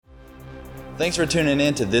Thanks for tuning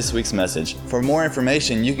in to this week's message. For more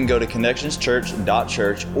information, you can go to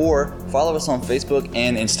connectionschurch.church or follow us on Facebook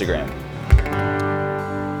and Instagram.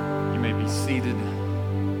 You may be seated.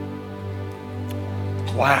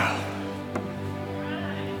 Wow.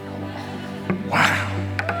 Wow.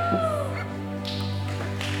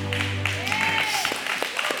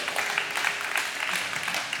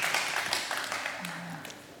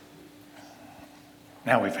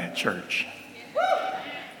 Now we've had church.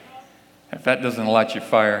 If that doesn't light your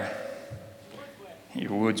fire,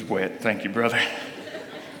 your wood's wet. Thank you, brother.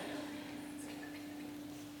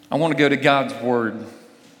 I want to go to God's Word.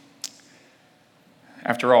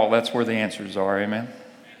 After all, that's where the answers are, amen?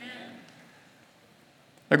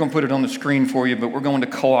 They're going to put it on the screen for you, but we're going to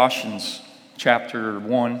Colossians chapter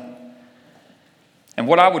 1. And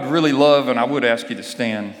what I would really love, and I would ask you to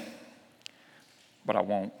stand, but I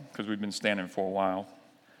won't because we've been standing for a while.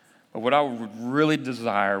 But what I would really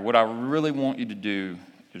desire, what I really want you to do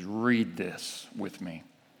is read this with me.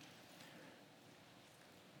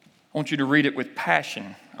 I want you to read it with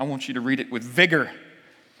passion. I want you to read it with vigor.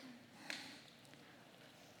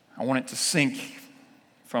 I want it to sink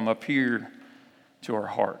from up here to our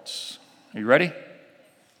hearts. Are you ready?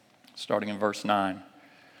 Starting in verse 9.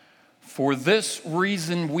 For this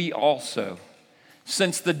reason we also,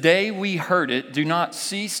 since the day we heard it, do not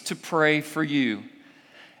cease to pray for you,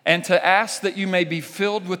 and to ask that you may be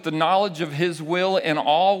filled with the knowledge of His will in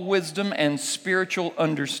all wisdom and spiritual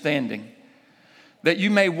understanding, that you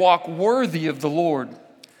may walk worthy of the Lord,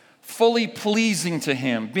 fully pleasing to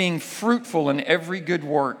Him, being fruitful in every good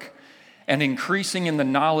work, and increasing in the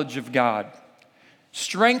knowledge of God,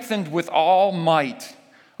 strengthened with all might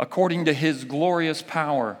according to His glorious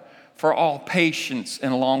power, for all patience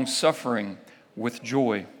and long-suffering with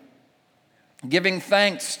joy, giving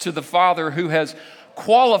thanks to the Father who has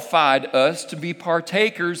qualified us to be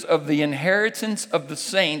partakers of the inheritance of the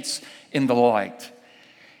saints in the light.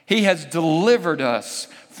 He has delivered us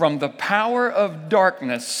from the power of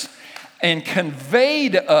darkness and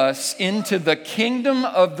conveyed us into the kingdom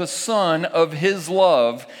of the Son of His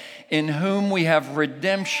love, in whom we have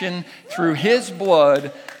redemption through His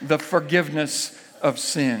blood, the forgiveness of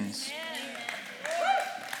sins.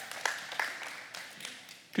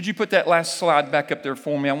 Could you put that last slide back up there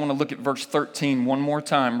for me? I want to look at verse 13 one more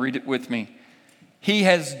time. Read it with me. He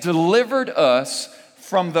has delivered us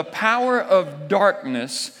from the power of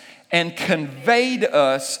darkness and conveyed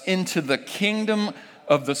us into the kingdom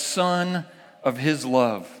of the Son of His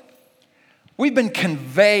love. We've been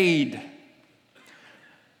conveyed.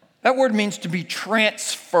 That word means to be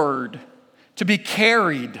transferred, to be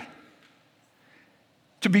carried,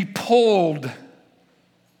 to be pulled,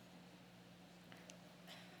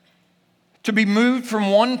 to be moved from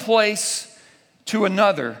one place to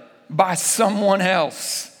another by someone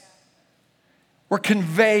else. We're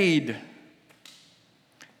conveyed.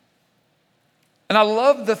 And I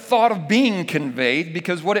love the thought of being conveyed,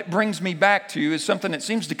 because what it brings me back to is something that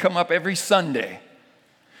seems to come up every Sunday.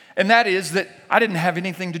 And that is that I didn't have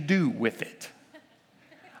anything to do with it.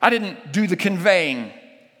 I didn't do the conveying.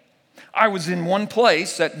 I was in one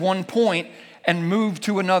place at one point and moved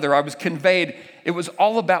to another. I was conveyed. It was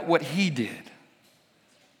all about what He did.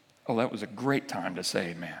 Oh, that was a great time to say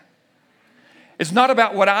amen. It's not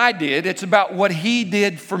about what I did. It's about what He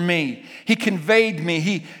did for me. He conveyed me.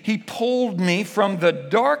 He pulled me from the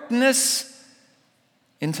darkness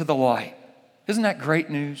into the light. Isn't that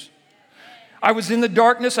great news? I was in the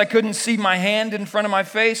darkness. I couldn't see my hand in front of my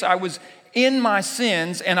face. I was in my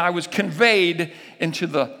sins, and I was conveyed into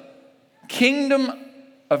the kingdom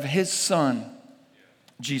of His Son,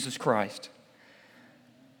 Jesus Christ.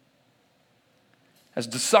 As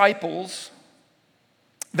disciples,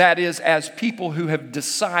 that is, as people who have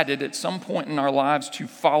decided at some point in our lives to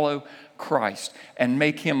follow Christ and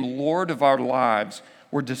make Him Lord of our lives,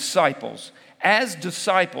 we're disciples. As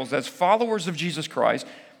disciples, as followers of Jesus Christ,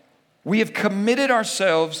 we have committed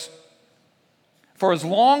ourselves, for as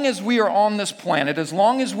long as we are on this planet, as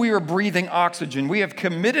long as we are breathing oxygen, we have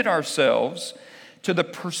committed ourselves to the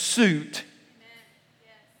pursuit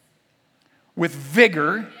with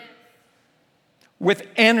vigor, with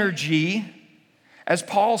energy, as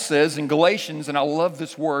Paul says in Galatians, and I love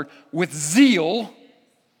this word, with zeal.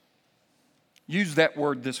 Use that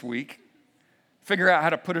word this week. Figure out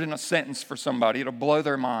how to put it in a sentence for somebody. It'll blow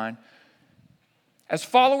their mind. As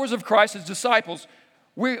followers of Christ, as disciples,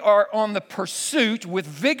 we are on the pursuit with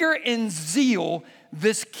vigor and zeal,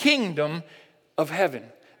 this kingdom of heaven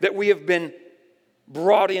that we have been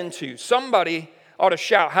brought into. Somebody ought to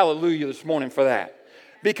shout hallelujah this morning for that.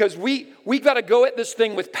 Because we've got to go at this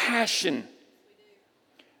thing with passion.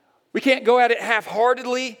 We can't go at it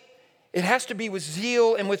half-heartedly. It has to be with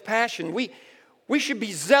zeal and with passion. We should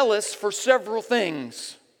be zealous for several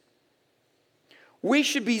things. We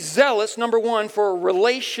should be zealous, number one, for a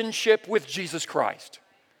relationship with Jesus Christ.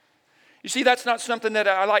 You see, that's not something that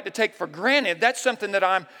I like to take for granted. That's something that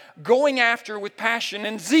I'm going after with passion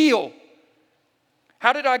and zeal.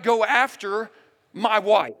 How did I go after my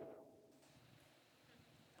wife?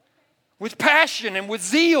 With passion and with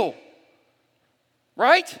zeal.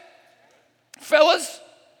 Right? Fellas,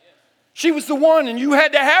 she was the one and you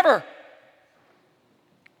had to have her.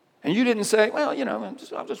 And you didn't say, well,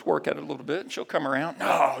 I'll just work at it a little bit and she'll come around.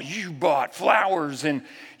 No, you bought flowers and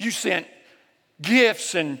you sent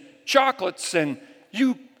gifts and chocolates and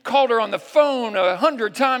you called her on the phone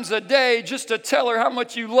 100 times a day just to tell her how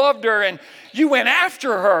much you loved her and you went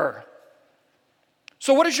after her.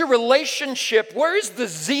 So what is your relationship? Where is the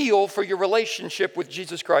zeal for your relationship with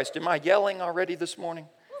Jesus Christ? Am I yelling already this morning?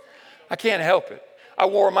 I can't help it. I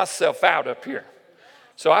wore myself out up here.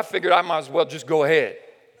 So I figured I might as well just go ahead.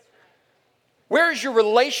 Where is your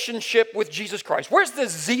relationship with Jesus Christ? Where's the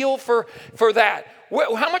zeal for that?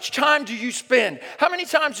 How much time do you spend? How many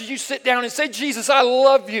times do you sit down and say, Jesus, I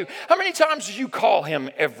love you? How many times do you call him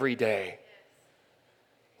every day?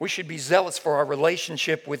 We should be zealous for our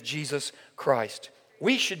relationship with Jesus Christ.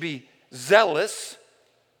 We should be zealous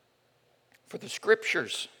for the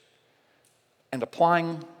scriptures and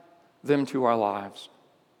applying them to our lives.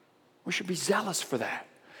 We should be zealous for that.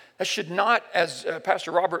 That should not, as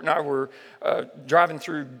Pastor Robert and I were driving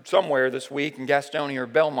through somewhere this week in Gastonia or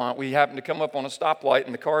Belmont, we happened to come up on a stoplight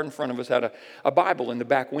and the car in front of us had a Bible in the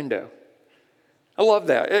back window. I love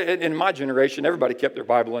that. In my generation, everybody kept their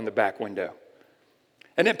Bible in the back window.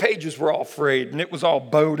 And then pages were all frayed and it was all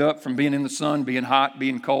bowed up from being in the sun, being hot,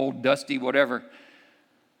 being cold, dusty, whatever.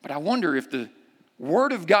 But I wonder if the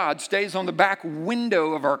Word of God stays on the back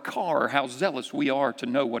window of our car, how zealous we are to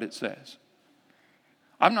know what it says.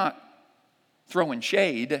 I'm not throwing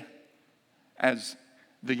shade, as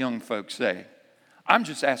the young folks say. I'm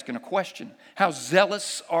just asking a question. How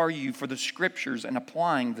zealous are you for the scriptures and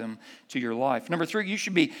applying them to your life? Number 3, you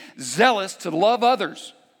should be zealous to love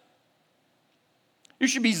others. You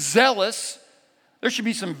should be zealous. There should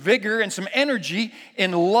be some vigor and some energy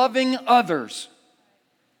in loving others.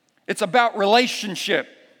 It's about relationship.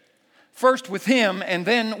 First with him and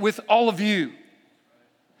then with all of you.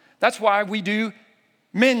 That's why we do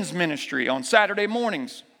men's ministry on Saturday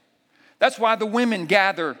mornings. That's why the women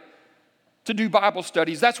gather to do Bible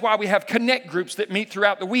studies. That's why we have connect groups that meet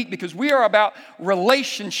throughout the week, because we are about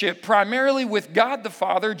relationship, primarily with God the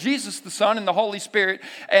Father, Jesus the Son, and the Holy Spirit,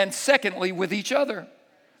 and secondly, with each other.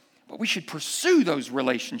 But we should pursue those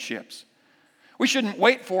relationships. We shouldn't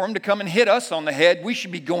wait for them to come and hit us on the head. We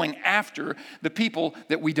should be going after the people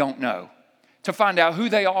that we don't know to find out who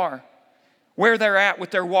they are, where they're at with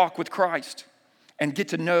their walk with Christ, and get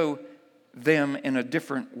to know them in a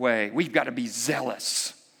different way. We've got to be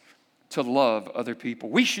zealous to love other people.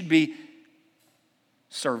 We should be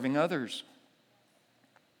serving others.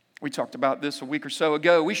 We talked about this a week or so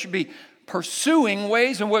ago. We should be pursuing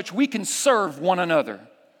ways in which we can serve one another.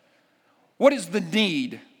 What is the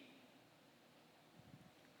need?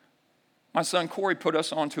 My son Corey put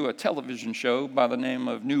us onto a television show by the name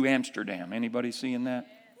of New Amsterdam. Anybody seeing that?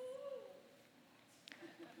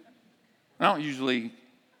 I don't usually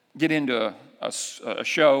get into a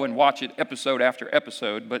show and watch it episode after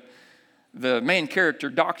episode, but the main character,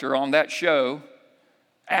 doctor on that show,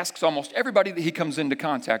 asks almost everybody that he comes into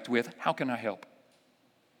contact with, how can I help?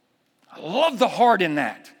 I love the heart in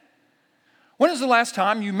that. When was the last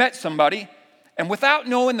time you met somebody and without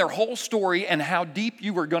knowing their whole story and how deep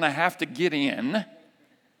you were going to have to get in,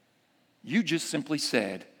 you just simply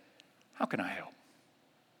said, how can I help?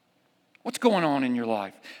 What's going on in your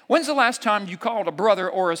life? When's the last time you called a brother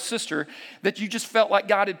or a sister that you just felt like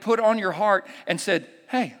God had put on your heart and said,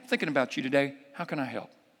 hey, I'm thinking about you today. How can I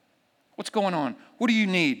help? What's going on? What do you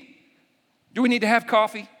need? Do we need to have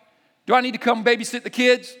coffee? Do I need to come babysit the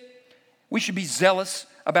kids? We should be zealous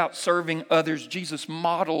about serving others. Jesus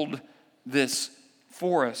modeled this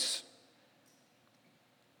for us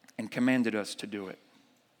and commanded us to do it.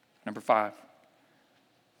 Number 5.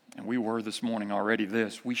 And we were this morning already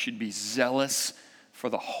this. We should be zealous for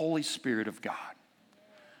the Holy Spirit of God.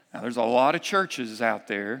 Now, there's a lot of churches out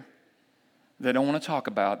there that don't want to talk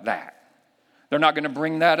about that. They're not going to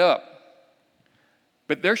bring that up.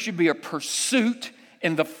 But there should be a pursuit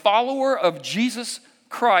in the follower of Jesus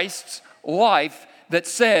Christ's life that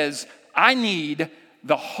says, I need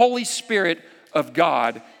the Holy Spirit of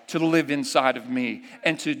God to live inside of me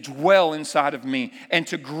and to dwell inside of me and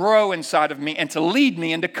to grow inside of me and to lead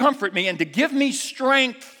me and to comfort me and to give me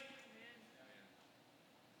strength.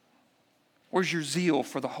 Where's your zeal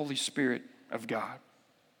for the Holy Spirit of God?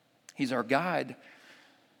 He's our guide,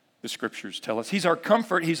 the scriptures tell us. He's our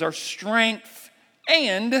comfort, He's our strength,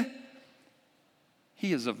 and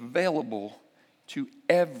He is available to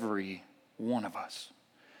every one of us.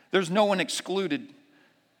 There's no one excluded.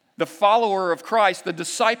 The follower of Christ, the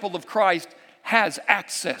disciple of Christ, has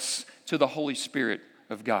access to the Holy Spirit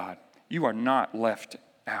of God. You are not left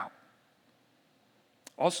out.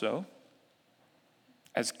 Also,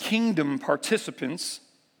 as kingdom participants,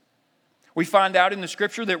 we find out in the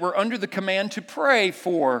scripture that we're under the command to pray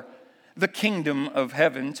for the kingdom of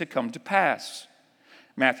heaven to come to pass.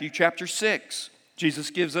 Matthew chapter 6, Jesus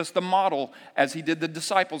gives us the model as He did the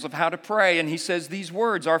disciples of how to pray. And He says these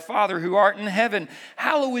words, "Our Father who art in heaven,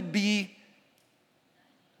 hallowed be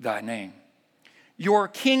thy name. Your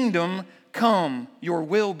kingdom come, your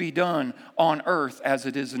will be done on earth as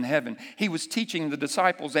it is in heaven." He was teaching the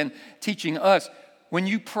disciples and teaching us, when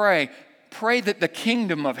you pray, pray that the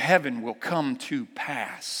kingdom of heaven will come to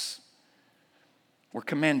pass. We're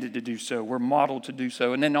commanded to do so. We're modeled to do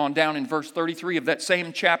so. And then on down in verse 33 of that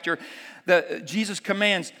same chapter, Jesus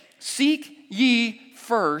commands, "Seek ye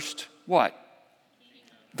first," what?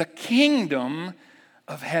 The kingdom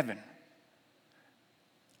of heaven.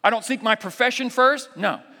 I don't seek my profession first.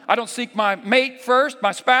 No. I don't seek my mate first,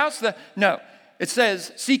 my spouse. No. It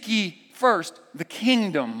says, "Seek ye first the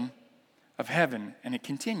kingdom of heaven." And it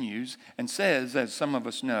continues and says, as some of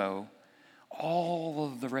us know, all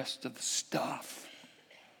of the rest of the stuff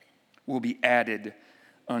will be added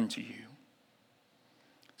unto you.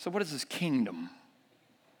 So what is this kingdom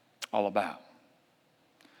all about?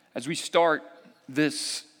 As we start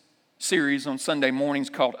this series on Sunday mornings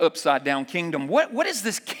called Upside Down Kingdom, what is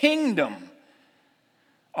this kingdom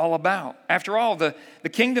all about? After all, the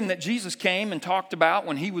kingdom that Jesus came and talked about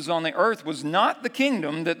when He was on the earth was not the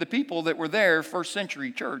kingdom that the people that were there, first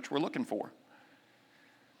century church, were looking for.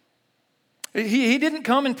 He didn't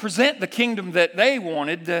come and present the kingdom that they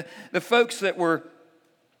wanted. The folks that were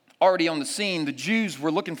already on the scene, the Jews,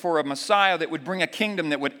 were looking for a Messiah that would bring a kingdom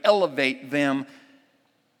that would elevate them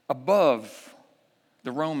above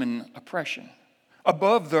the Roman oppression,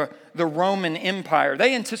 above the Roman Empire.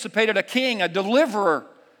 They anticipated a king, a deliverer,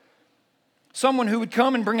 someone who would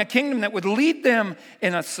come and bring a kingdom that would lead them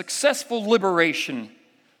in a successful liberation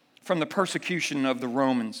from the persecution of the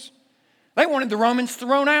Romans. They wanted the Romans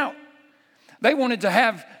thrown out. They wanted to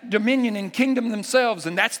have dominion and kingdom themselves,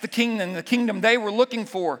 and that's the kingdom they were looking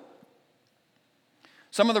for.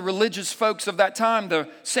 Some of the religious folks of that time, the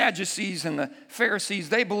Sadducees and the Pharisees,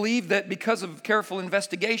 they believed that because of careful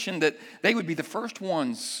investigation that they would be the first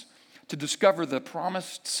ones to discover the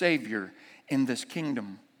promised Savior in this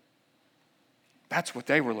kingdom. That's what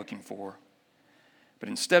they were looking for. But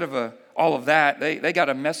instead of all of that, they got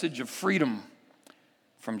a message of freedom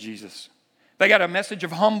from Jesus. They got a message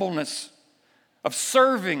of humbleness, of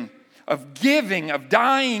serving, of giving, of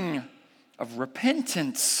dying, of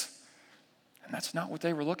repentance. And that's not what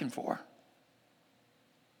they were looking for.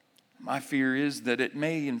 My fear is that it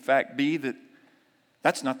may, in fact, be that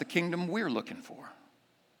that's not the kingdom we're looking for.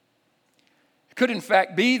 It could, in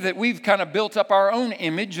fact, be that we've kind of built up our own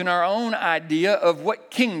image and our own idea of what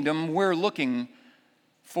kingdom we're looking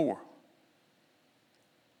for.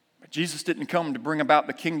 But Jesus didn't come to bring about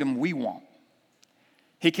the kingdom we want.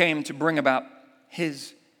 He came to bring about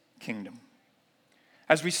His kingdom.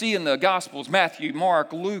 As we see in the Gospels, Matthew,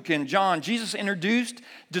 Mark, Luke, and John, Jesus introduced,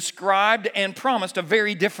 described, and promised a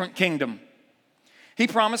very different kingdom. He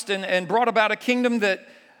promised and brought about a kingdom that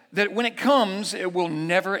when it comes, it will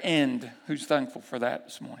never end. Who's thankful for that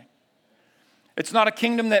this morning? It's not a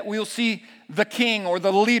kingdom that we'll see the king or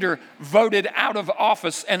the leader voted out of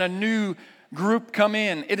office and a new group come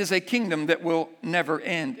in. It is a kingdom that will never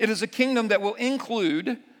end. It is a kingdom that will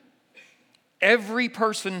include every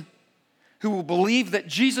person who will believe that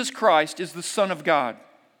Jesus Christ is the Son of God.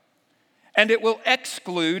 And it will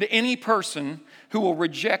exclude any person who will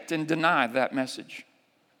reject and deny that message.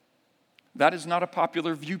 That is not a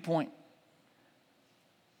popular viewpoint.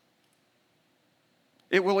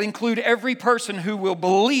 It will include every person who will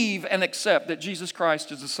believe and accept that Jesus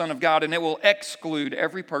Christ is the Son of God, and it will exclude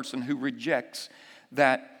every person who rejects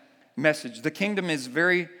that message. The kingdom is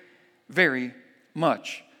very, very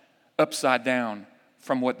much upside down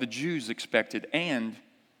from what the Jews expected and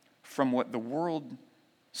from what the world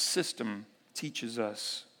system teaches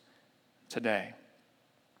us today.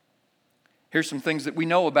 Here's some things that we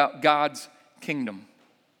know about God's kingdom.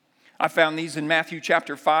 I found these in Matthew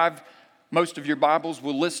chapter 5. Most of your Bibles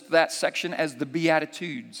will list that section as the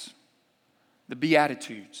Beatitudes. The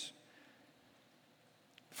Beatitudes.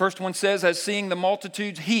 First one says, as seeing the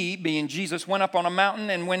multitudes, he, being Jesus, went up on a mountain,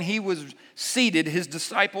 and when he was seated, his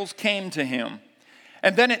disciples came to him.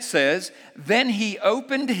 And then it says, then he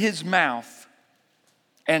opened his mouth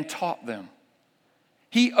and taught them.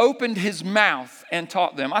 He opened his mouth and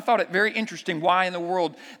taught them. I thought it very interesting why in the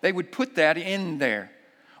world they would put that in there.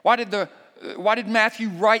 Why did Matthew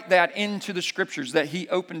write that into the scriptures, that he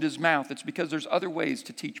opened his mouth? It's because there's other ways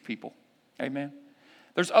to teach people. Amen?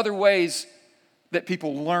 There's other ways that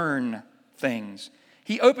people learn things.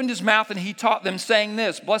 He opened his mouth and he taught them, saying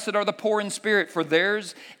this, blessed are the poor in spirit, for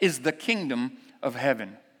theirs is the kingdom of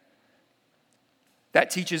heaven. That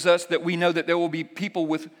teaches us that we know that there will be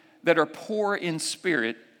people that are poor in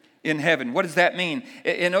spirit in heaven. What does that mean?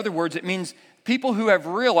 In other words, it means people who have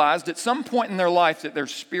realized at some point in their life that they're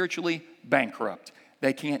spiritually bankrupt.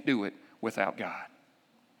 They can't do it without God.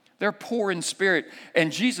 They're poor in spirit.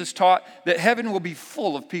 And Jesus taught that heaven will be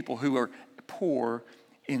full of people who are poor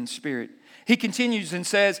in spirit. He continues and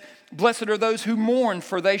says, blessed are those who mourn,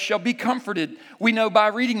 for they shall be comforted. We know by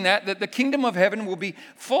reading that the kingdom of heaven will be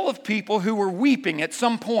full of people who were weeping at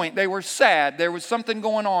some point. They were sad. There was something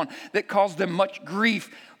going on that caused them much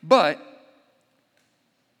grief, but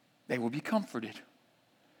they will be comforted.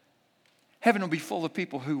 Heaven will be full of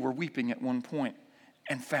people who were weeping at one point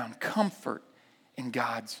and found comfort in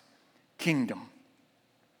God's kingdom.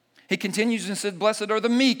 He continues and said, blessed are the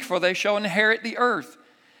meek, for they shall inherit the earth.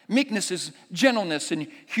 Meekness is gentleness and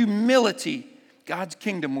humility. God's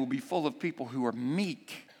kingdom will be full of people who are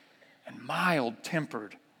meek and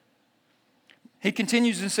mild-tempered. He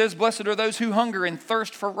continues and says, blessed are those who hunger and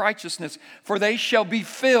thirst for righteousness, for they shall be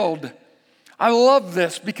filled. I love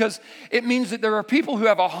this because it means that there are people who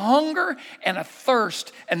have a hunger and a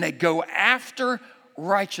thirst, and they go after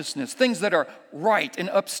righteousness, things that are right and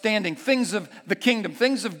upstanding, things of the kingdom,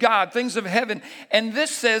 things of God, things of heaven. And this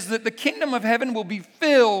says that the kingdom of heaven will be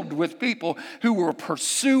filled with people who were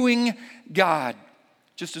pursuing God,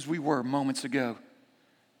 just as we were moments ago.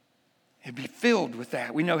 It'd be filled with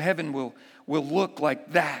that. We know heaven will look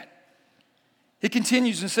like that. He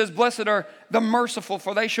continues and says, blessed are the merciful,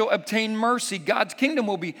 for they shall obtain mercy. God's kingdom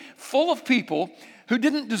will be full of people who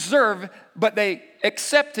didn't deserve, but they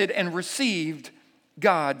accepted and received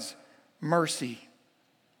God's mercy.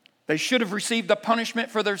 They should have received the punishment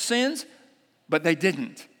for their sins, but they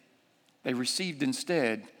didn't. They received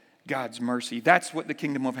instead God's mercy. That's what the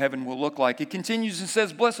kingdom of heaven will look like. It continues and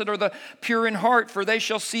says, blessed are the pure in heart, for they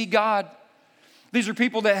shall see God. These are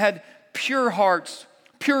people that had pure hearts,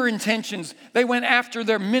 pure intentions. They went after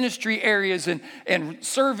their ministry areas and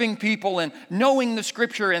serving people and knowing the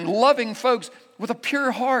scripture and loving folks with a pure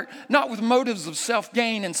heart, not with motives of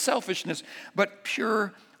self-gain and selfishness, but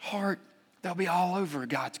pure heart. They'll be all over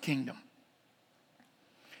God's kingdom.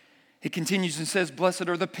 He continues and says, blessed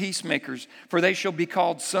are the peacemakers, for they shall be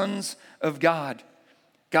called sons of God.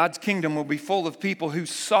 God's kingdom will be full of people who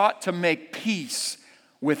sought to make peace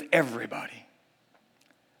with everybody.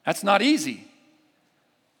 That's not easy.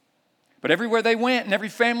 But everywhere they went, in every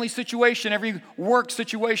family situation, every work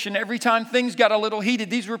situation, every time things got a little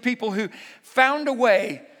heated, these were people who found a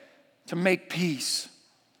way to make peace,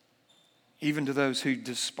 even to those who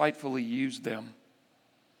despitefully used them.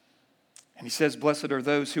 And he says, blessed are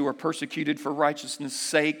those who are persecuted for righteousness'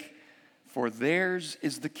 sake, for theirs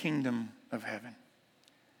is the kingdom of heaven.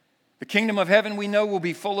 The kingdom of heaven, we know, will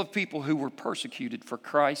be full of people who were persecuted for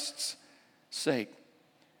Christ's sake.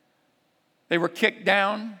 They were kicked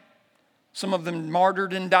down. Some of them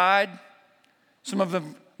martyred and died. Some of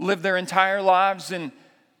them lived their entire lives in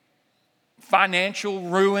financial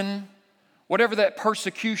ruin. Whatever that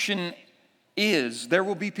persecution is, there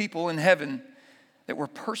will be people in heaven that were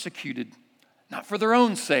persecuted, not for their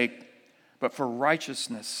own sake, but for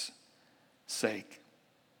righteousness' sake.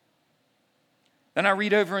 Then I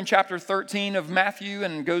read over in chapter 13 of Matthew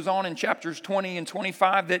and goes on in chapters 20 and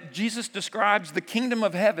 25 that Jesus describes the kingdom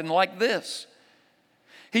of heaven like this.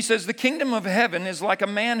 He says, the kingdom of heaven is like a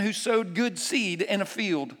man who sowed good seed in a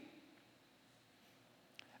field.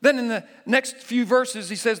 Then in the next few verses,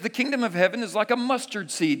 he says, the kingdom of heaven is like a mustard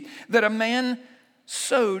seed that a man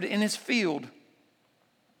sowed in his field.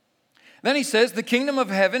 Then he says, the kingdom of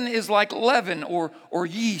heaven is like leaven or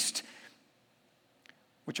yeast,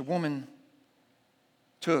 which a woman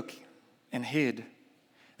took and hid.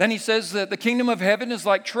 Then he says that the kingdom of heaven is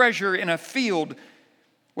like treasure in a field,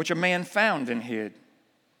 which a man found and hid.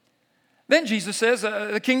 Then Jesus says,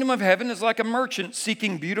 the kingdom of heaven is like a merchant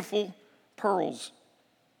seeking beautiful pearls.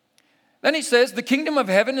 Then he says, the kingdom of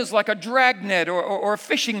heaven is like a dragnet or a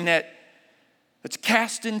fishing net that's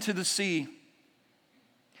cast into the sea.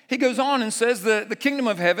 He goes on and says the kingdom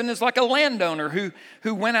of heaven is like a landowner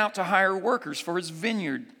who went out to hire workers for his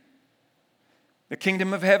vineyard. The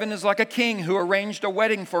kingdom of heaven is like a king who arranged a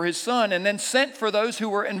wedding for his son and then sent for those who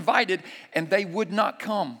were invited, and they would not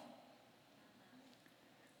come.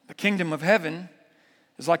 The kingdom of heaven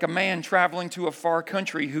is like a man traveling to a far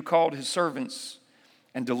country who called his servants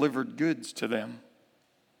and delivered goods to them.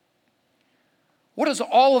 What does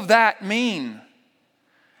all of that mean?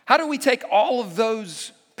 How do we take all of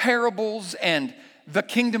those parables and the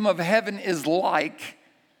kingdom of heaven is like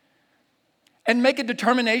and make a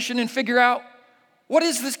determination and figure out, what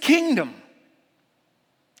is this kingdom?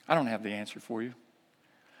 I don't have the answer for you.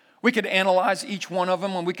 We could analyze each one of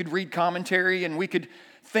them, and we could read commentary, and we could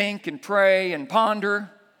think and pray and ponder,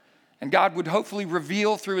 and God would hopefully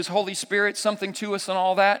reveal through His Holy Spirit something to us and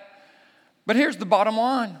all that. But here's the bottom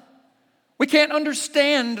line. We can't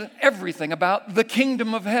understand everything about the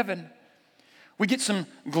kingdom of heaven. We get some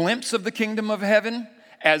glimpse of the kingdom of heaven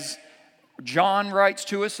as John writes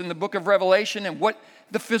to us in the book of Revelation, and what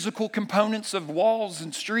the physical components of walls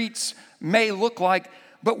and streets may look like,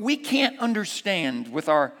 but we can't understand with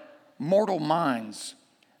our mortal minds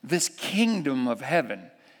this kingdom of heaven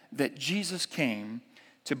that Jesus came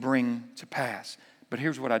to bring to pass. But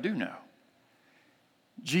here's what I do know.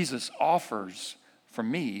 Jesus offers for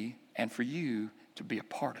me and for you to be a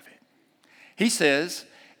part of it. He says,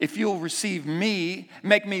 if you'll receive me,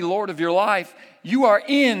 make me Lord of your life, you are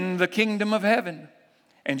in the kingdom of heaven,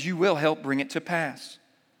 and you will help bring it to pass.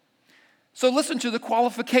 So listen to the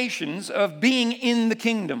qualifications of being in the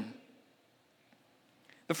kingdom.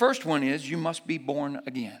 The first one is you must be born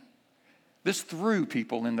again. This threw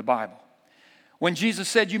people in the Bible. When Jesus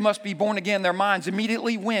said you must be born again, their minds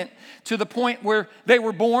immediately went to the point where they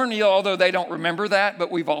were born, although they don't remember that, but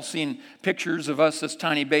we've all seen pictures of us as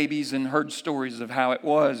tiny babies and heard stories of how it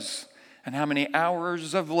was and how many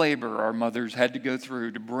hours of labor our mothers had to go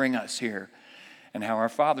through to bring us here, and how our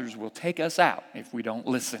fathers will take us out if we don't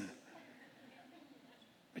listen.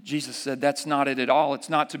 But Jesus said that's not it at all. It's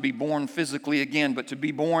not to be born physically again, but to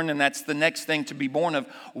be born, and that's the next thing, to be born of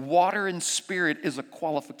water and spirit is a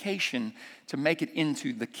qualification to make it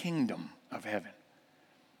into the kingdom of heaven.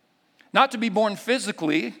 Not to be born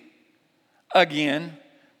physically again,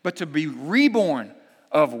 but to be reborn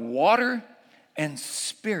of water and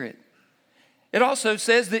spirit. It also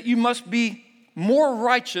says that you must be more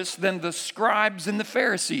righteous than the scribes and the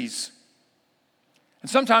Pharisees. And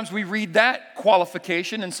sometimes we read that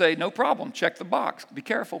qualification and say, no problem, check the box, be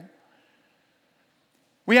careful.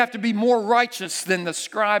 We have to be more righteous than the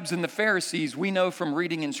scribes and the Pharisees. We know from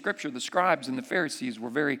reading in Scripture, the scribes and the Pharisees were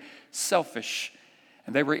very selfish,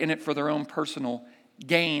 and they were in it for their own personal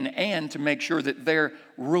gain and to make sure that their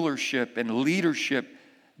rulership and leadership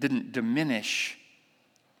didn't diminish,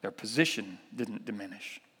 their position didn't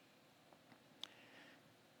diminish.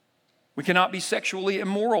 We cannot be sexually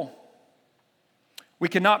immoral. We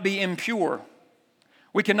cannot be impure.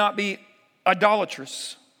 We cannot be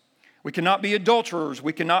idolatrous. We cannot be adulterers.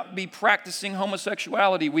 We cannot be practicing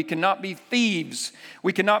homosexuality. We cannot be thieves.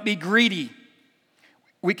 We cannot be greedy.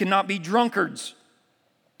 We cannot be drunkards.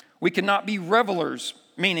 We cannot be revelers,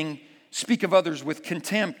 meaning speak of others with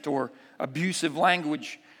contempt or abusive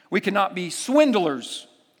language. We cannot be swindlers,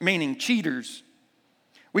 meaning cheaters.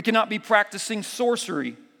 We cannot be practicing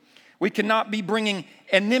sorcery. We cannot be bringing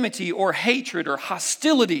enmity or hatred or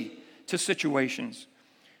hostility to situations.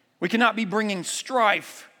 We cannot be bringing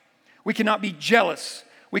strife. We cannot be jealous.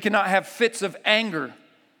 We cannot have fits of anger.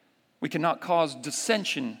 We cannot cause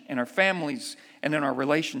dissension in our families and in our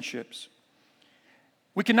relationships.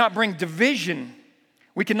 We cannot bring division.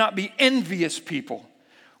 We cannot be envious people.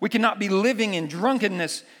 We cannot be living in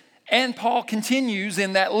drunkenness. And Paul continues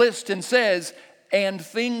in that list and says, and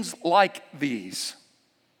things like these.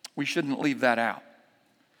 We shouldn't leave that out.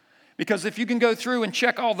 Because if you can go through and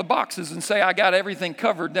check all the boxes and say, I got everything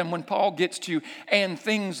covered, then when Paul gets to, and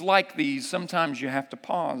things like these, sometimes you have to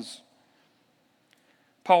pause.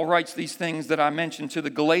 Paul writes these things that I mentioned to the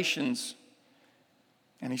Galatians.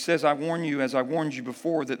 And he says, I warn you, as I warned you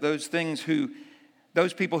before, that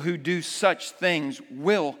those people who do such things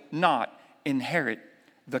will not inherit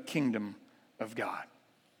the kingdom of God.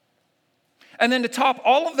 And then to top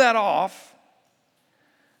all of that off,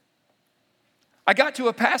 I got to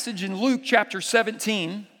a passage in Luke chapter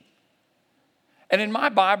 17, and in my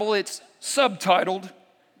Bible it's subtitled,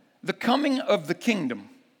 The Coming of the Kingdom.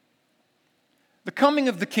 The Coming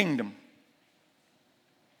of the Kingdom.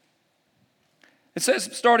 It says,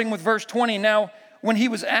 starting with verse 20, now when he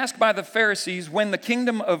was asked by the Pharisees when the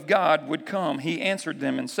kingdom of God would come, he answered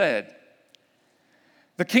them and said,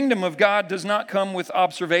 the kingdom of God does not come with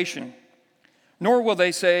observation. nor will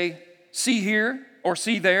they say, see here or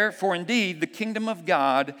see there, for indeed the kingdom of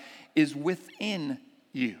God is within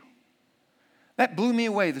you. That blew me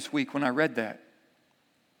away this week when I read that.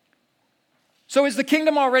 So is the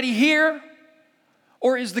kingdom already here,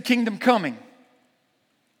 or is the kingdom coming?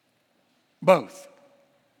 Both.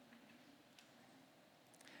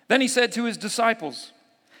 Then he said to his disciples,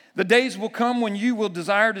 the days will come when you will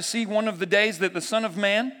desire to see one of the days that the Son of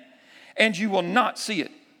Man, and you will not see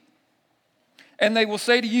it. And they will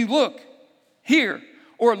say to you, look here,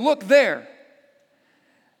 or look there.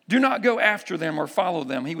 Do not go after them or follow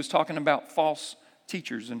them. He was talking about false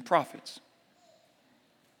teachers and prophets.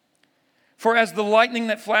 For as the lightning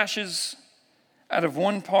that flashes out of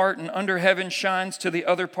one part and under heaven shines to the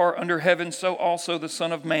other part under heaven, so also the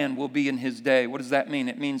Son of Man will be in his day. What does that mean?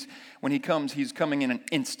 It means when he comes, he's coming in an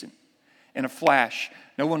instant, in a flash.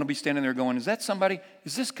 No one will be standing there going, is that somebody?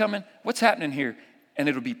 Is this coming? What's happening here? And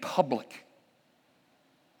it'll be public.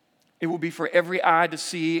 It will be for every eye to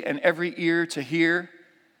see and every ear to hear.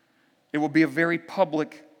 It will be a very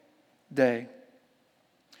public day.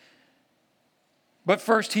 But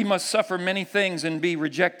first he must suffer many things and be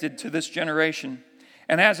rejected to this generation.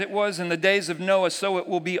 And as it was in the days of Noah, so it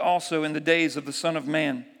will be also in the days of the Son of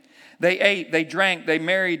Man. They ate, they drank, they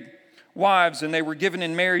married wives, and they were given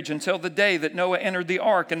in marriage until the day that Noah entered the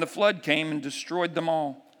ark, and the flood came and destroyed them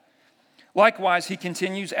all. Likewise, he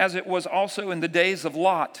continues, as it was also in the days of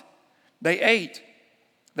Lot. They ate,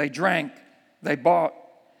 they drank, they bought,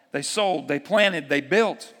 they sold, they planted, they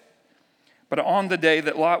built. But on the day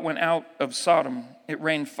that Lot went out of Sodom, it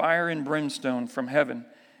rained fire and brimstone from heaven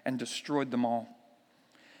and destroyed them all.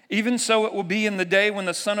 Even so it will be in the day when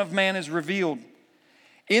the Son of Man is revealed.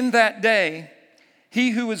 In that day,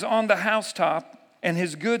 he who is on the housetop and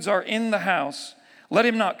his goods are in the house, let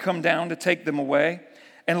him not come down to take them away.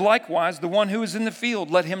 And likewise, the one who is in the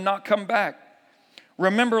field, let him not come back.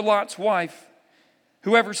 Remember Lot's wife.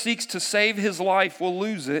 Whoever seeks to save his life will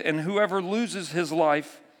lose it, and whoever loses his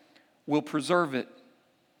life will preserve it.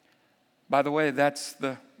 By the way, that's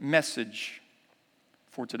the message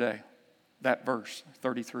for today, that verse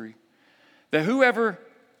 33. That whoever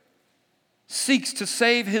seeks to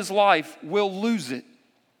save his life will lose it,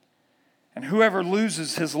 and whoever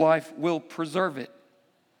loses his life will preserve it.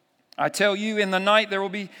 I tell you, in the night there will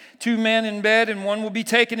be two men in bed, and one will be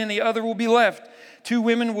taken and the other will be left. Two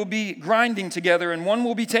women will be grinding together, and one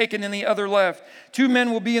will be taken and the other left. Two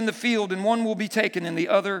men will be in the field, and one will be taken and the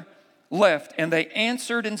other left. And they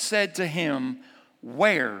answered and said to him,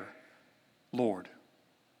 where, Lord?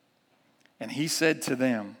 And he said to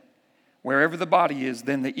them, wherever the body is,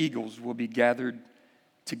 then the eagles will be gathered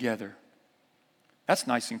together. That's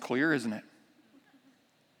nice and clear, isn't it?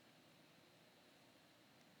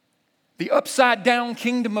 The upside down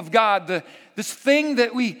kingdom of God, this thing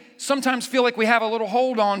that we sometimes feel like we have a little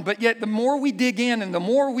hold on, but yet the more we dig in and the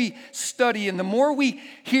more we study and the more we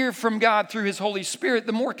hear from God through his Holy Spirit,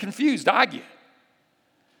 the more confused I get.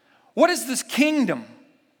 What is this kingdom?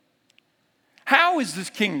 How is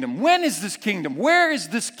this kingdom? When is this kingdom? Where is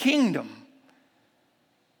this kingdom?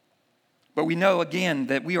 But we know again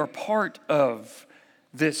that we are part of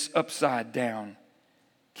this upside down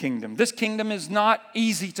kingdom. This kingdom is not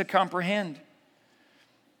easy to comprehend.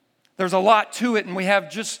 There's a lot to it, and we have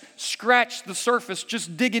just scratched the surface,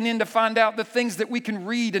 just digging in to find out the things that we can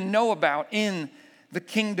read and know about in the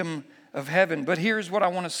kingdom of heaven. But here's what I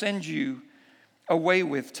want to send you away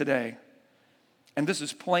with today. And this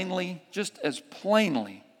is plainly, just as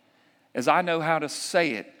plainly as I know how to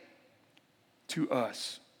say it to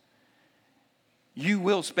us. You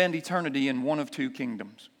will spend eternity in one of two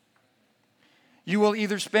kingdoms. You will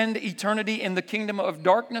either spend eternity in the kingdom of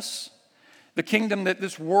darkness, the kingdom that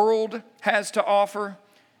this world has to offer.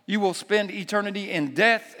 You will spend eternity in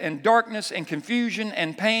death and darkness and confusion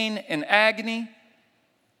and pain and agony.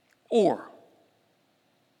 Or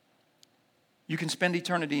you can spend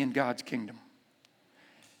eternity in God's kingdom.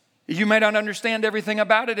 You may not understand everything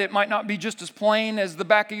about it. It might not be just as plain as the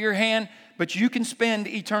back of your hand, but you can spend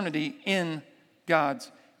eternity in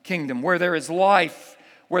God's kingdom, where there is life,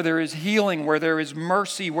 where there is healing, where there is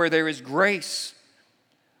mercy, where there is grace,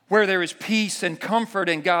 where there is peace and comfort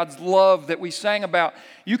and God's love that we sang about.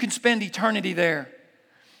 You can spend eternity there.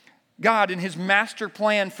 God, in his master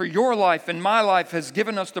plan for your life and my life, has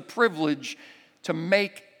given us the privilege to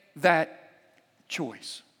make that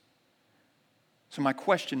choice. So my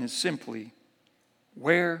question is simply,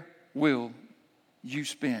 where will you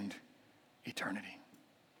spend eternity?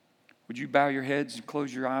 Would you bow your heads and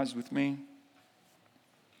close your eyes with me?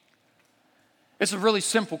 It's a really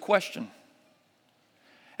simple question.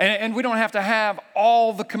 And we don't have to have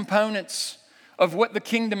all the components of what the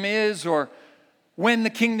kingdom is or when the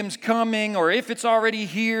kingdom's coming or if it's already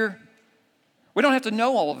here. We don't have to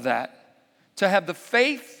know all of that to have the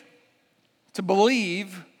faith to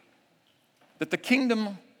believe that the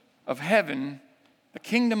kingdom of heaven, the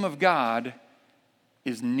kingdom of God,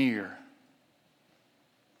 is near.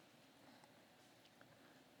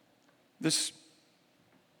 This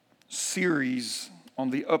series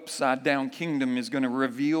on the upside down kingdom is going to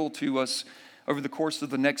reveal to us over the course of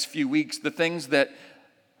the next few weeks the things that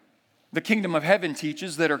the kingdom of heaven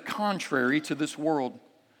teaches that are contrary to this world.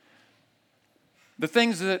 The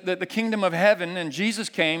things that the kingdom of heaven and Jesus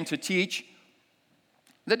came to teach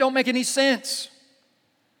that don't make any sense.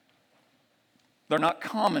 They're not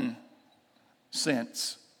common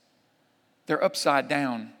sense. They're upside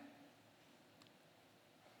down.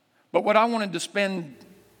 But what I wanted to spend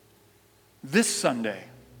this Sunday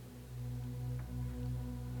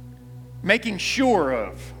making sure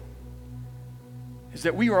of is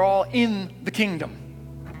that we are all in the kingdom.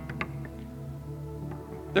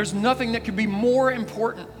 There's nothing that could be more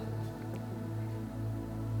important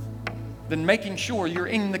than making sure you're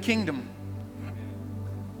in the kingdom.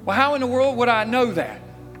 Well, how in the world would I know that,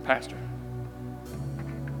 Pastor?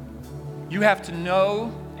 You have to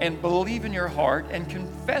know and believe in your heart and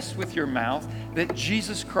confess with your mouth that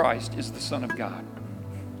Jesus Christ is the Son of God.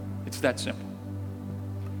 It's that simple.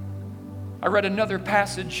 I read another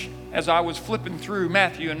passage as I was flipping through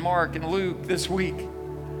Matthew and Mark and Luke this week,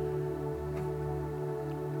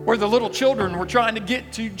 where the little children were trying to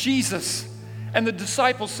get to Jesus, and the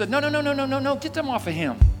disciples said, no, get them off of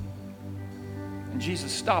him. And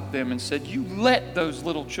Jesus stopped them and said, you let those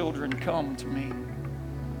little children come to me.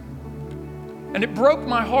 And it broke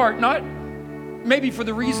my heart, not maybe for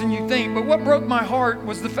the reason you think, but what broke my heart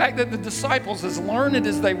was the fact that the disciples, as learned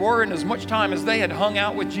as they were and as much time as they had hung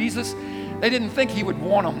out with Jesus, they didn't think he would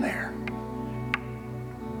want them there.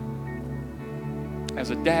 As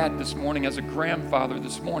a dad this morning, as a grandfather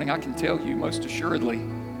this morning, I can tell you most assuredly,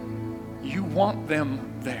 you want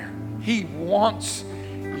them there. He wants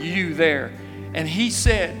you there. And he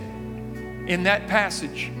said in that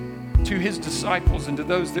passage to his disciples and to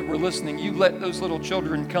those that were listening, you let those little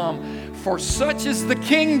children come, for such is the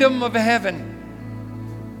kingdom of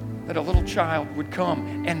heaven, that a little child would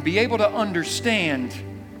come and be able to understand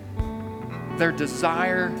their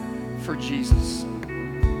desire for Jesus.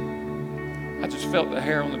 I just felt the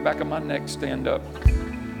hair on the back of my neck stand up.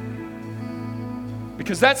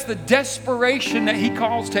 Because that's the desperation that he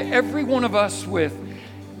calls to every one of us with.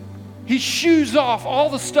 He shoos off all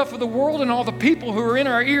the stuff of the world and all the people who are in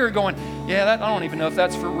our ear going, I don't even know if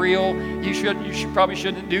that's for real. You probably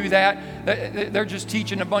shouldn't do that. They're just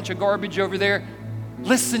teaching a bunch of garbage over there.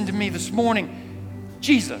 Listen to me this morning.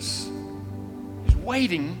 Jesus is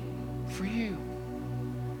waiting for you.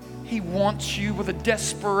 He wants you with a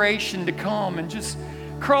desperation to come and just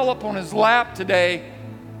crawl up on his lap today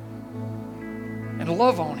and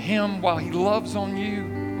love on him while he loves on you.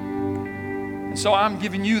 And so I'm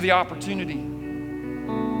giving you the opportunity.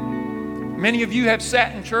 Many of you have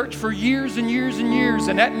sat in church for years and years and years,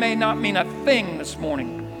 and that may not mean a thing this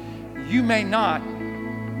morning. You may not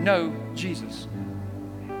know Jesus.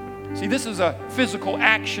 See, this is a physical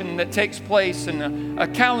action that takes place and a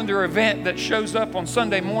calendar event that shows up on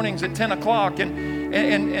Sunday mornings at 10 o'clock.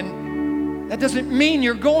 And that doesn't mean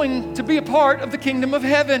you're going to be a part of the kingdom of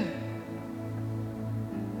heaven.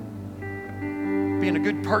 Being a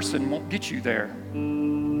good person won't get you there.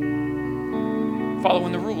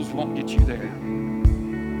 Following the rules won't get you there.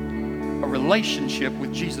 A relationship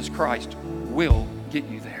with Jesus Christ will get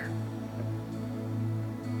you there.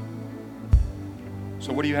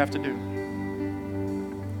 So what do you have to do?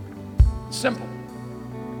 It's simple.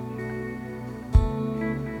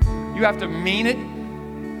 You have to mean it,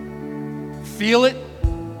 feel it,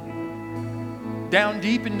 down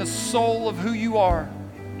deep in the soul of who you are,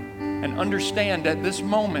 and understand at this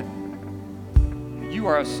moment you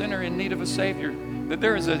are a sinner in need of a Savior, that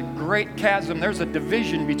there is a great chasm, there's a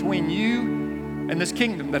division between you and this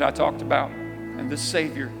kingdom that I talked about and this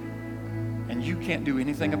Savior, and you can't do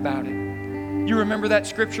anything about it. You remember that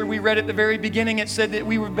scripture we read at the very beginning? It said that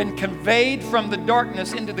we have been conveyed from the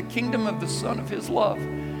darkness into the kingdom of the Son of His love.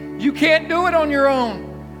 You can't do it on your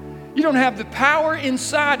own. You don't have the power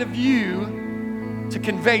inside of you to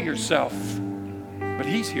convey yourself. But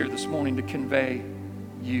He's here this morning to convey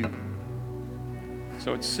you.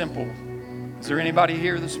 So it's simple. Is there anybody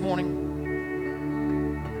here this morning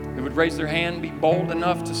that would raise their hand, be bold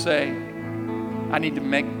enough to say, I need to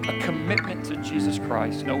make a commitment to Jesus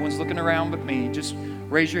Christ? No one's looking around but me. Just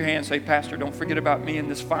raise your hand and say, Pastor, don't forget about me in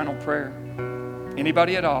this final prayer.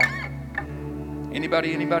 Anybody at all?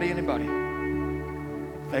 Anybody?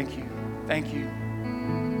 Thank you.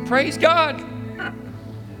 Praise God.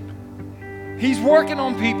 He's working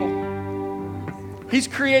on people. He's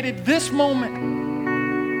created this moment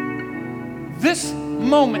this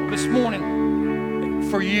morning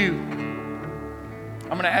for you.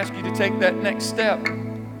 I'm going to ask you to take that next step.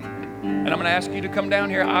 And I'm going to ask you to come down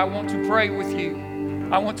here. I want to pray with you.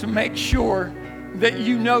 I want to make sure that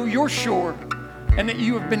you know you're sure and that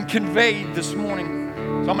you have been conveyed this morning.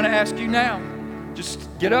 So I'm going to ask you now, just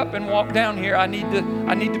get up and walk down here. I need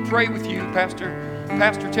to pray with you.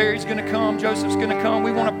 Pastor Terry's going to come. Joseph's going to come.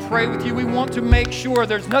 We want to pray with you. We want to make sure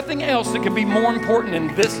there's nothing else that can be more important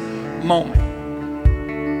in this moment.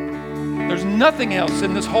 There's nothing else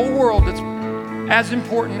in this whole world that's as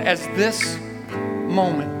important as this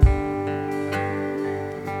moment.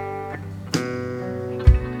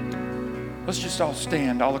 Let's just all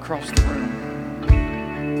stand all across the room.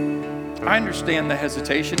 I understand the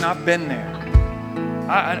hesitation. I've been there.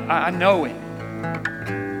 I know it.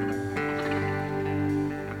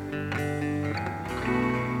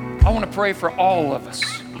 I want to pray for all of us.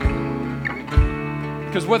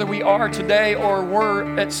 Because whether we are today or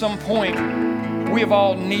were at some point, we have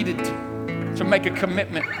all needed to make a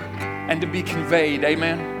commitment and to be conveyed.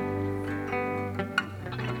 Amen.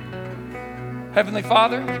 Heavenly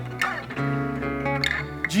Father,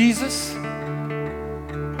 Jesus,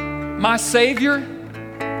 my Savior,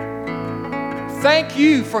 thank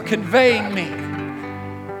you for conveying me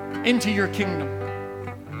into your kingdom.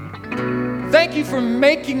 Thank you for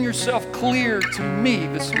making yourself clear to me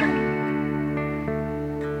this morning.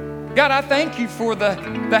 God, I thank you for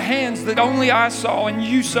the hands that only I saw and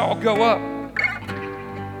you saw go up.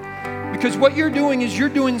 Because what you're doing is you're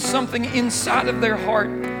doing something inside of their heart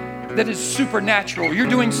that is supernatural. You're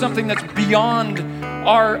doing something that's beyond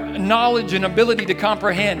our knowledge and ability to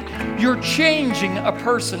comprehend. You're changing a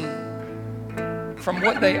person from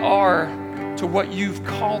what they are to what you've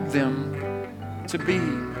called them to be.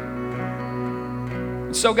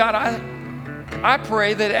 So God, I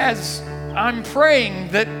pray that as I'm praying,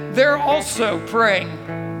 that they're also praying,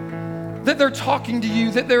 that they're talking to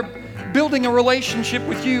you, that they're building a relationship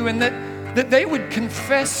with you, and that they would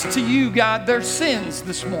confess to you, God, their sins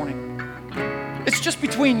this morning. It's just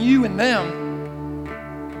between you and them.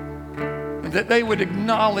 And that they would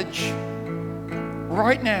acknowledge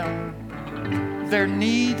right now their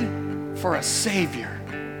need for a Savior,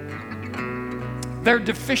 their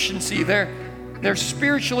deficiency, they're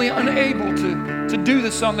spiritually unable to do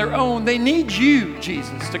this on their own. They need you,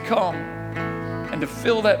 Jesus, to come and to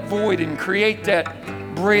fill that void and create that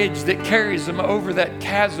bridge that carries them over that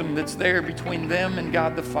chasm that's there between them and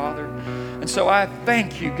God the Father. And so I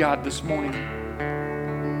thank you, God, this morning.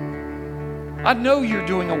 I know you're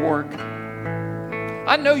doing a work.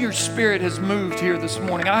 I know your Spirit has moved here this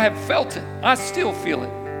morning. I have felt it. I still feel it.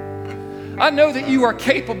 I know that you are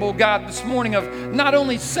capable, God, this morning of not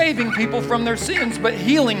only saving people from their sins, but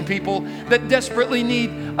healing people that desperately need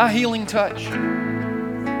a healing touch.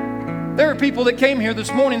 There are people that came here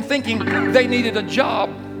this morning thinking they needed a job.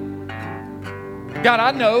 God,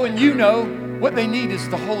 I know and you know what they need is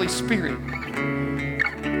the Holy Spirit.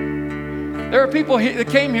 There are people that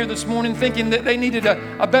came here this morning thinking that they needed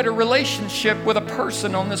a better relationship with a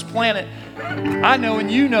person on this planet. I know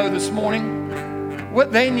and you know this morning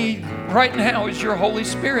what they need right now is your Holy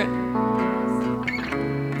Spirit.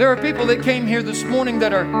 There are people that came here this morning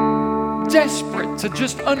that are desperate to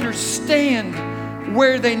just understand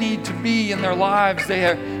where they need to be in their lives. They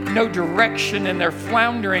have no direction and they're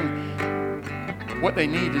floundering. What they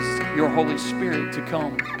need is your Holy Spirit to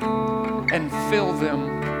come and fill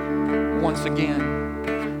them once again.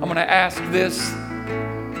 I'm going to ask this.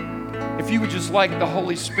 If you would just like the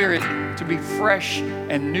Holy Spirit to be fresh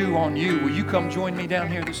and new on you, will you come join me down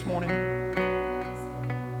here this morning?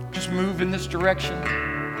 Just move in this direction.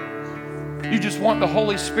 You just want the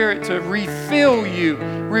Holy Spirit to refill you,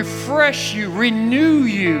 refresh you, renew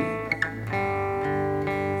you.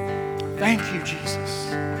 Thank you, Jesus.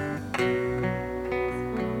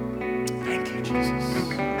 Thank you, Jesus.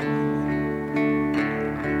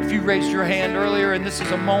 If you raised your hand earlier and this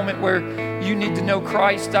is a moment where you need to know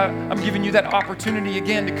Christ, I'm giving you that opportunity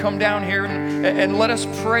again to come down here and let us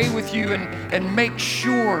pray with you and make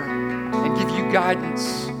sure and give you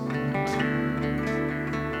guidance.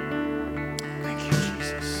 Thank you,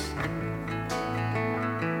 Jesus.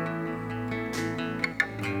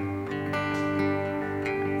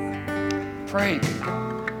 Pray.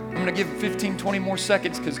 I'm going to give 15, 20 more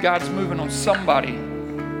seconds because God's moving on somebody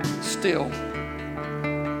still.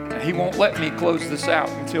 He won't let me close this out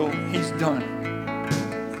until he's done.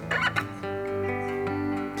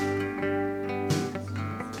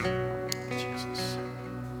 Jesus.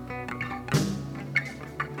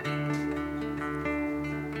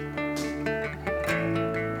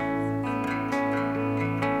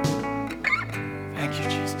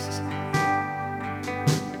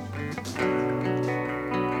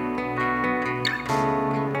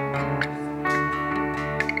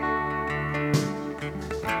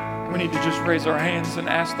 raise our hands and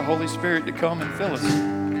ask the Holy Spirit to come and fill us.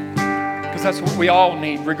 Because that's what we all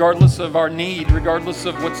need, regardless of our need, regardless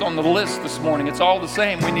of what's on the list this morning. It's all the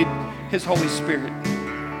same. We need His Holy Spirit.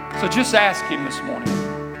 So just ask Him this morning.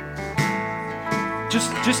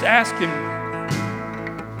 Just ask Him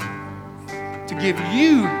to give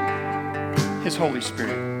you His Holy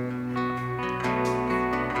Spirit.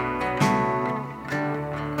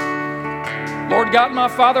 Lord God, my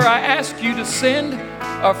Father, I ask you to send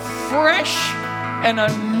a fresh and a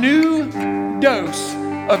new dose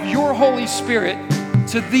of your Holy Spirit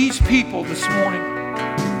to these people this morning.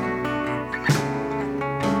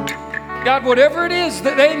 God, whatever it is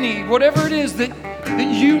that they need, whatever it is that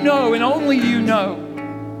you know and only you know,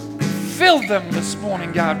 fill them this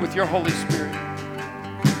morning, God, with your Holy Spirit.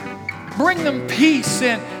 Bring them peace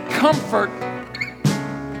and comfort.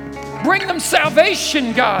 Bring them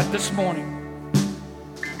salvation, God, this morning.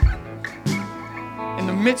 In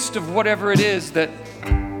the midst of whatever it is that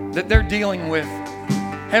they're dealing with,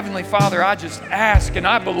 Heavenly Father, I just ask and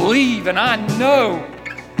I believe and I know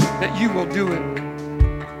that you will do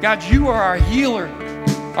it. God, you are our healer,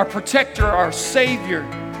 our protector, our Savior.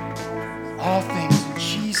 All things in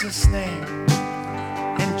Jesus' name.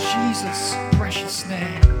 In Jesus' precious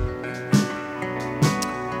name.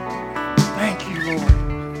 Thank you,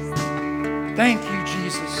 Lord. Thank you,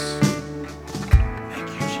 Jesus. Thank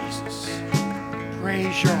you, Jesus.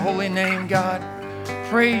 Praise your holy name, God.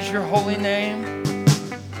 Praise your holy name.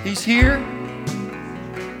 He's here.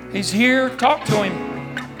 He's here. Talk to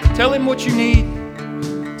Him. Tell Him what you need.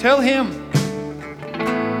 Tell Him.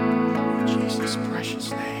 In Jesus' precious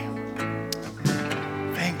name.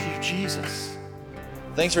 Thank you, Jesus.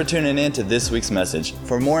 Thanks for tuning in to this week's message.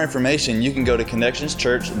 For more information, you can go to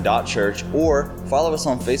connectionschurch.church or follow us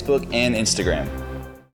on Facebook and Instagram.